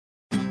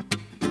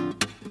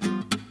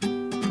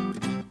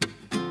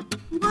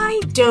why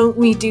don't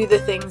we do the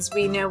things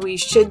we know we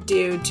should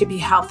do to be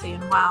healthy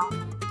and well?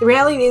 The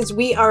reality is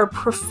we are a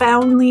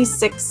profoundly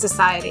sick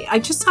society. I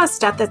just saw a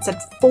stat that said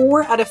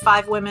 4 out of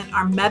 5 women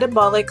are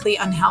metabolically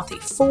unhealthy.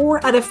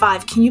 4 out of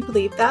 5. Can you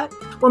believe that?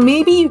 Well,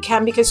 maybe you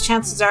can, because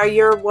chances are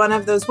you're one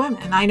of those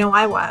women. I know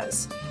I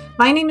was.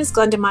 My name is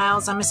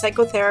Myles. I'm a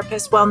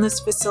psychotherapist,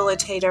 wellness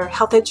facilitator,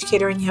 health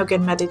educator, and yoga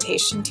and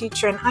meditation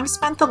teacher. And I've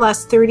spent the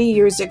last 30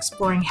 years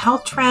exploring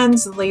health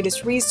trends, the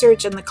latest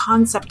research, and the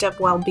concept of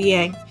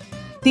well-being.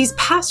 These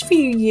past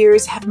few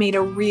years have made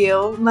a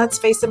real, let's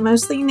face it,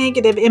 mostly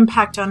negative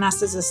impact on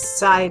us as a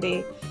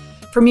society.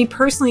 For me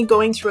personally,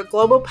 going through a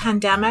global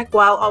pandemic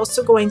while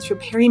also going through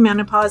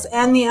perimenopause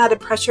and the added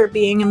pressure of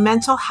being a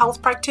mental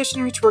health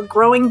practitioner to a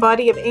growing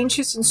body of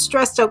anxious and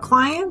stressed out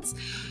clients,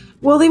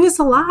 well, it was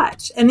a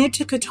lot, and it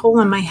took a toll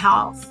on my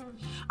health.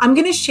 I'm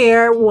going to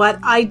share what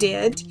I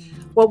did,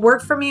 what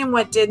worked for me and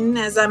what didn't,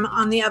 as I'm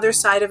on the other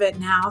side of it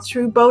now,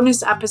 through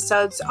bonus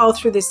episodes all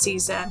through the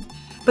season.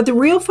 But the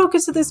real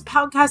focus of this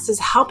podcast is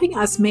helping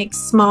us make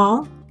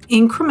small,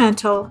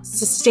 incremental,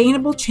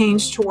 sustainable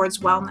change towards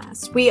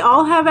wellness. We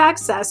all have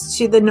access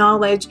to the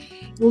knowledge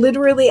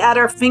literally at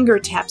our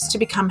fingertips to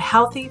become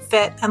healthy,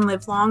 fit, and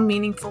live long,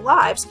 meaningful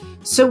lives.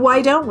 So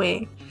why don't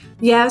we?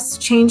 Yes,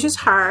 change is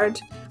hard,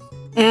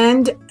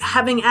 and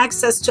having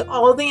access to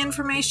all the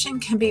information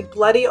can be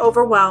bloody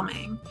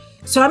overwhelming.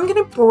 So I'm going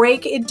to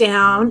break it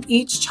down,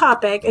 each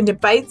topic, into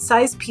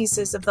bite-sized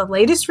pieces of the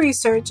latest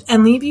research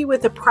and leave you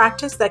with a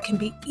practice that can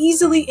be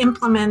easily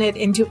implemented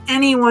into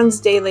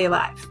anyone's daily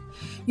life.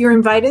 You're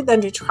invited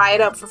then to try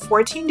it out for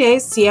 14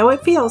 days, see how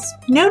it feels,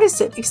 notice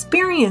it,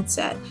 experience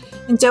it,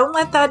 and don't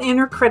let that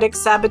inner critic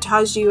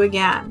sabotage you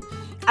again.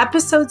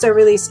 Episodes are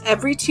released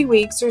every 2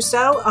 weeks or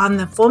so on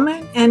the full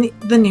moon and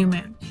the new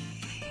moon.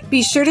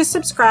 Be sure to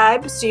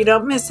subscribe so you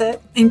don't miss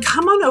it, and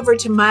come on over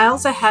to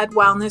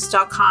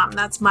milesaheadwellness.com.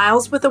 That's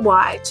Myles with a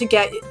Y, to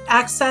get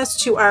access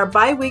to our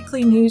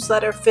bi-weekly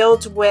newsletter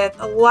filled with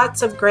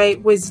lots of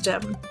great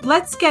wisdom.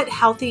 Let's get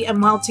healthy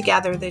and well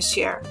together this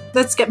year.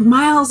 Let's get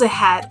miles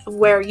ahead of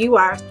where you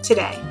are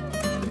today.